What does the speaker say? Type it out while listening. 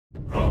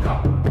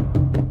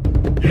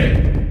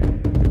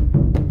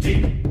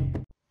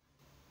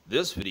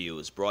This video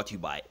is brought to you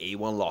by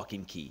A1 Lock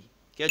and Key.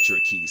 Get your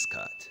keys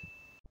cut.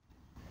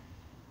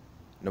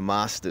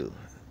 Namastu.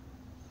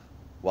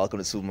 Welcome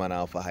to Superman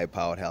Alpha High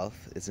Powered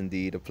Health. It's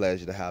indeed a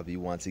pleasure to have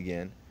you once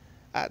again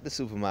at the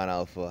Superman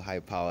Alpha High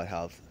Powered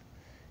Health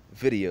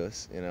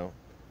videos.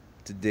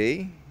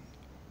 Today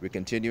we're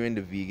continuing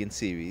the vegan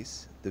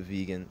series, the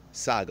vegan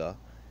saga,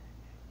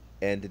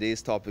 and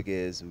today's topic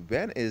is,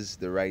 when is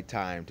the right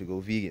time to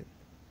go vegan?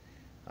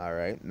 All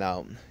right,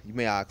 now you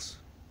may ask,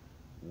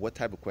 what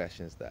type of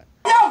question is that?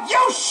 No,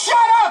 you shut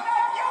up!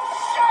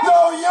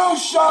 No, you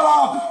shut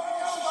up!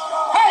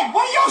 Hey,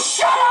 will you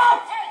shut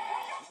up?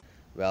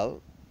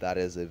 Well, that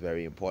is a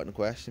very important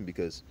question,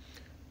 because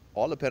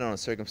all depending on the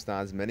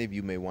circumstance, many of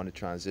you may want to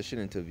transition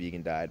into a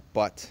vegan diet,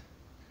 but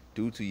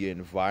due to your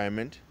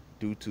environment,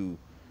 due to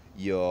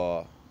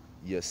your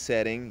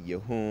setting, your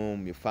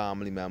home, your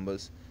family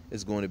members,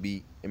 it's going to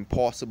be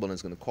impossible, and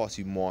it's going to cost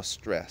you more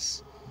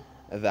stress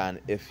than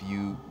if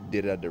you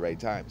did it at the right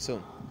time.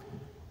 So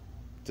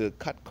to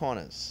cut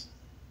corners,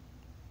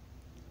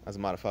 as a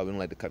matter of fact, we don't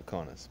like to cut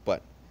corners,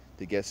 but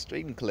to get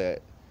straight and clear,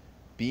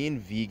 being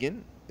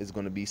vegan is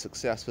going to be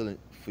successful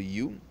for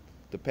you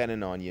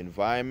depending on your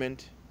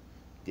environment,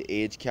 the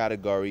age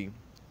category,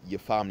 your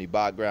family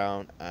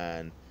background,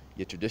 and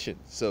your tradition.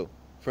 So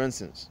for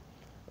instance,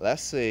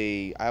 let's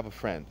say I have a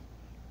friend,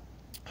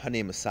 her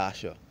name is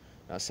Sasha.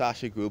 Now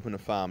Sasha grew up in a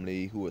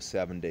family who was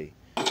 7-day.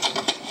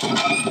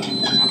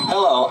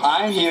 Hello,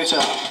 I'm here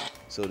to...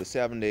 So the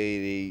 7-day,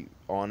 they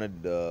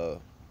honored the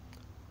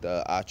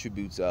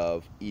attributes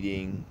of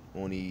eating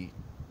only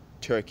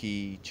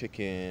turkey,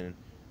 chicken,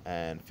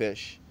 and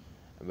fish,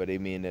 but they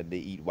mean that they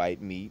eat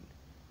white meat,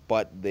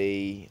 but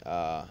they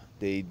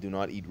do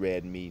not eat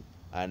red meat,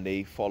 and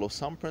they follow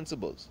some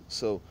principles.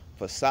 So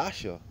for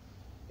Sasha,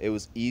 it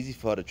was easy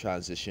for her to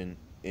transition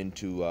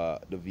into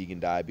the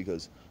vegan diet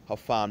because her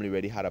family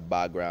already had a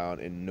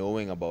background in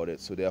knowing about it,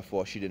 so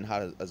therefore she didn't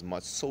have as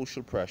much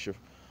social pressure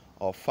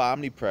or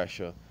family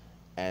pressure,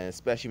 and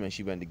especially when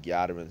she went to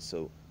gatherings,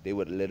 so they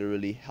would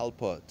literally help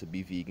her to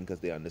be vegan because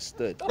they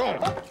understood. So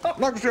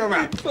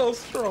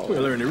strong.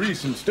 Well, Ernie,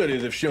 recent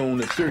studies have shown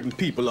that certain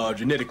people are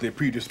genetically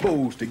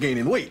predisposed to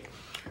gaining weight.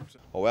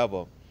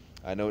 However,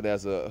 I know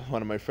there's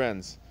one of my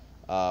friends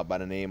by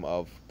the name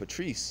of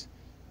Patrice.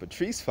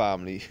 Patrice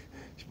family,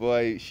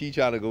 boy, she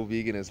trying to go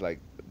vegan is like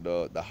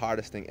the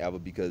hardest thing ever,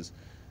 because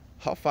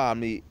her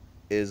family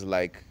is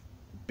like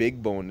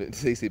big bone.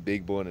 They say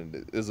big bone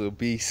and is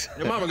obese.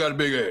 Your mama got a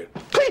big ass.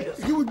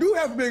 You do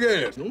have a big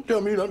ass. Don't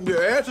tell me nothing.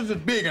 Your asses is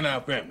big in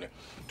our family.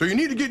 So you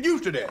need to get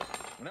used to that.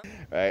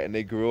 Right, and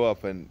they grew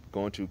up and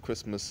going through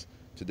Christmas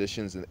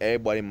traditions, and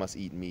everybody must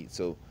eat meat.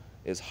 So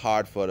it's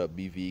hard for her to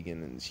be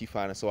vegan, and she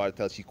finds it so hard to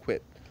tell she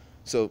quit.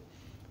 So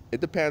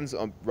it depends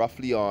on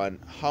roughly on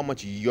how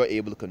much you're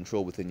able to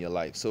control within your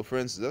life. So for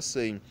instance, let's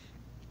say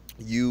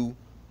you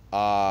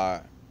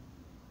don't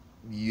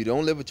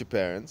live with your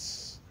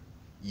parents,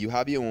 you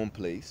have your own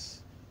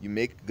place, you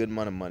make a good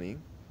amount of money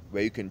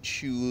where you can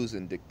choose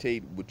and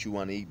dictate what you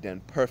want to eat, then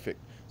perfect.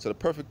 So the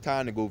perfect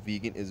time to go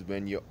vegan is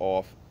when you're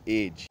of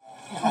age.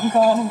 I'm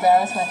going to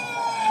embarrassment.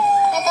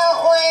 I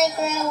don't want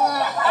to grow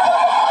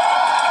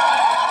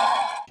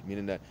up.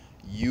 Meaning that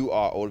you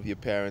are out of your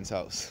parents'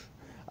 house.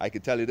 I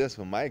can tell you this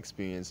from my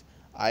experience.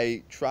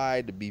 I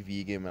tried to be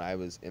vegan when I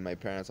was in my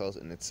parents' house,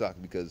 and it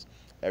sucked, because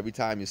every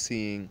time you're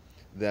seeing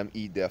them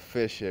eat their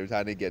fish, every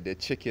time they get their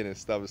chicken and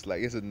stuff, it's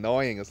like, it's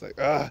annoying. It's like,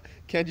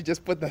 can't you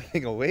just put that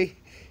thing away?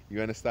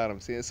 You understand what I'm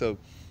saying? So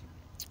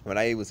when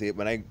I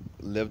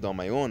lived on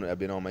my own, I've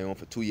been on my own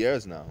for 2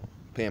 years now,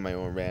 paying my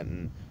own rent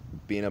and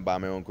being able to buy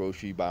my own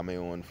grocery, buy my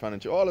own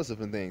furniture, all those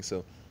different things.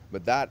 So,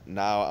 but that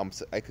now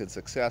I can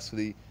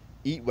successfully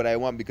eat what I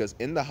want, because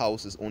in the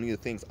house is only the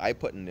things I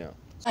put in there.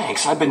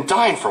 Thanks, I've been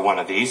dying for one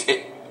of these.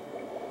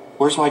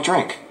 Where's my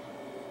drink?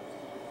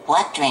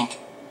 What drink?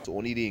 So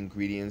only the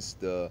ingredients,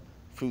 the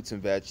fruits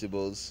and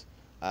vegetables,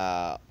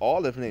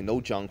 all different things, no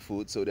junk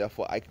food, so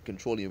therefore I can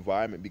control the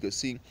environment. Because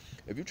see,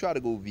 if you try to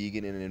go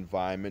vegan in an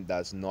environment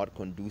that's not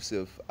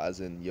conducive, as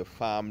in your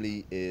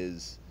family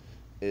is,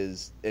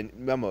 and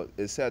remember,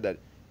 it's said that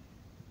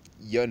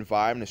your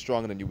environment is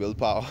stronger than your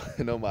willpower.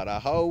 No matter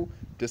how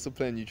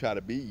disciplined you try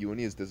to be, you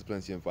only as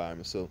disciplined as your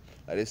environment. So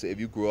like they say, if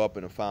you grow up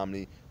in a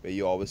family where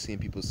you're always seeing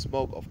people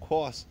smoke, of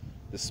course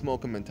the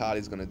smoking mentality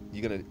is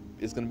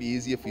it's gonna be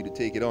easier for you to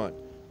take it on.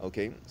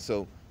 Okay,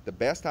 so the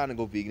best time to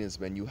go vegan is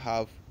when you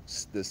have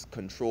this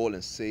control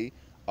and say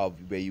of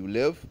where you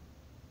live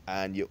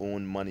and your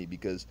own money.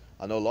 Because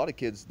I know a lot of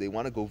kids, they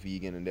want to go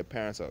vegan and their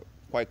parents are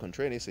quite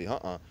contrary. They say,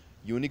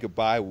 you only could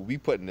buy what we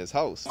put in this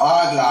house.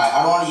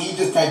 I don't want to eat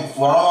this type of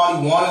food. I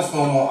don't want this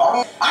no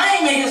more. I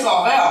ain't making this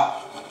all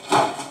out.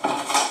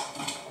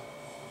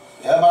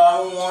 Yeah, but I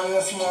don't want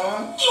this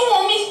one. You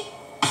want me?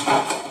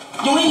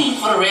 You ain't eat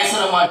for the rest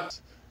of the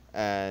month.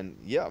 And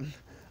yeah,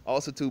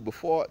 also too,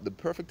 before, the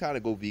perfect time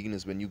to go vegan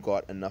is when you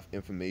got enough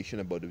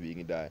information about the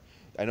vegan diet.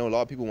 I know a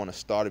lot of people want to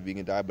start a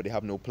vegan diet, but they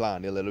have no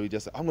plan. They literally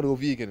just say, I'm going to go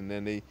vegan, and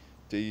then they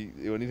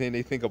The only thing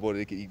they think about is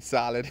they can eat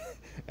salad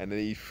and then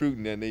they eat fruit,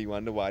 and then they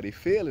wonder why they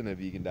fail in a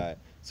vegan diet.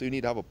 So you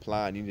need to have a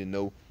plan. You need to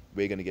know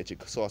where you're going to get your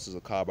sources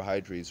of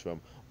carbohydrates from.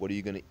 What are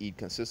you going to eat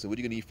consistently? What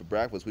are you going to eat for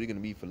breakfast? What are you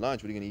going to eat for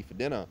lunch? What are you going to eat for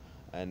dinner?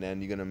 And then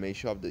you're going to make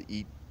sure to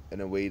eat in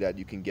a way that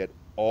you can get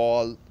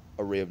all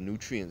array of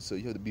nutrients. So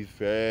you have to be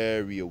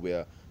very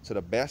aware. So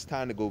the best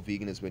time to go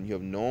vegan is when you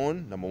have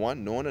known, number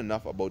one, known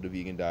enough about the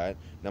vegan diet.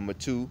 Number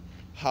two,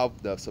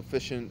 have the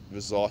sufficient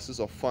resources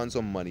or funds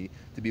or money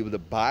to be able to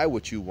buy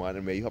what you want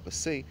and where you have a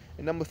say.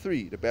 And number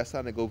three, the best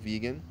time to go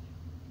vegan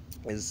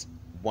is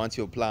once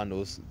you plan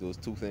those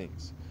two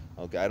things.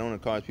 Okay, I don't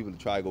encourage people to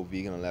try to go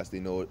vegan unless they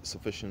know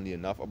sufficiently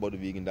enough about the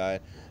vegan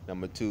diet.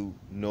 Number two,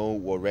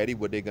 know already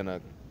what they're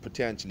gonna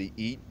potentially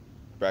eat,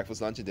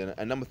 breakfast, lunch, and dinner.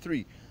 And number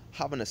three,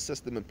 having a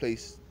system in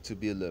place to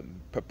be able to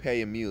prepare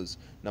your meals.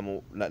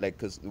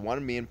 Because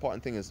one main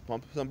important thing is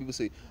some people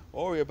say,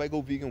 "Oh, if I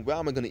go vegan, where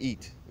am I gonna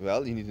eat?"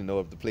 Well, you need to know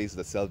of the places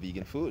that sell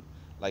vegan food.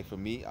 Like for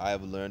me, I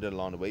have learned it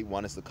along the way.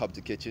 One is the Cup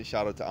to Kitchen.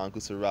 Shout out to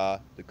Uncle Sarah,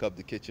 the Cup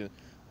to Kitchen.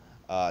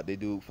 They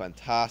do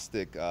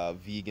fantastic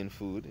vegan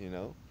food, you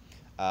know.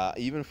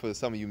 Even for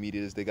some of you meat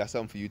eaters, they got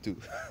something for you too.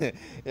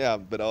 Yeah,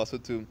 but also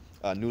to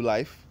New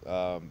Life,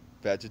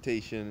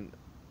 Vegetation.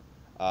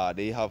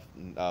 They have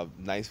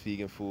nice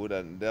vegan food,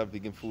 and their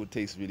vegan food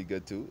tastes really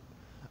good too.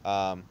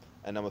 And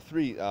number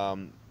three,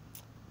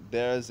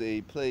 there's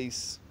a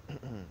place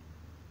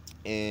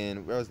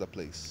in, where is that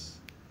place?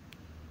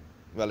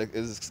 Well, it's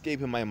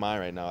escaping my mind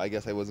right now. I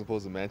guess I wasn't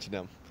supposed to mention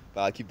them,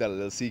 but I'll keep that a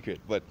little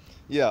secret. But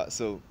yeah,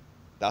 so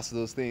that's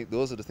those things.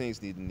 Those are the things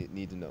you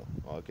need to know.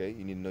 Okay,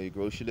 you need to know your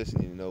grocery list. You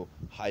need to know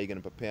how you're gonna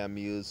prepare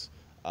meals,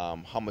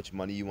 how much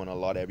money you want to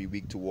allot every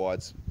week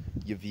towards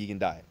your vegan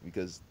diet,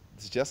 because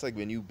it's just like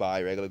when you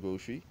buy regular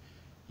grocery,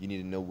 you need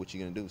to know what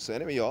you're gonna do. So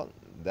anyway, y'all,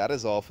 that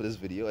is all for this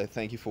video. I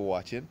thank you for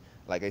watching.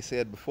 Like I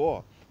said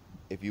before,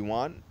 if you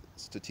want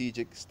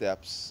strategic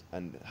steps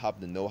and have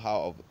the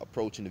know-how of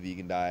approaching the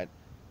vegan diet,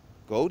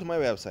 go to my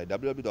website,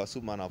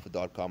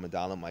 www.supermanalpha.com, and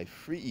download my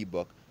free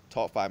ebook,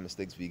 Top 5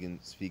 Mistakes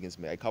Vegans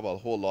Make. I cover a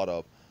whole lot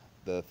of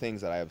the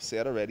things that I have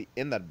said already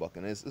in that book,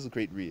 and it's a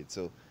great read.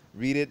 So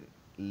read it,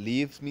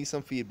 leave me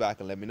some feedback,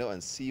 and let me know,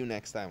 and see you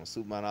next time on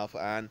Superman Alpha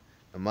and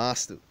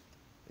Namastu.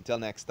 Until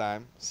next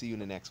time, see you in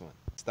the next one.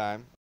 Next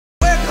time.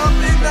 Wake up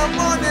in the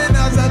morning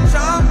as I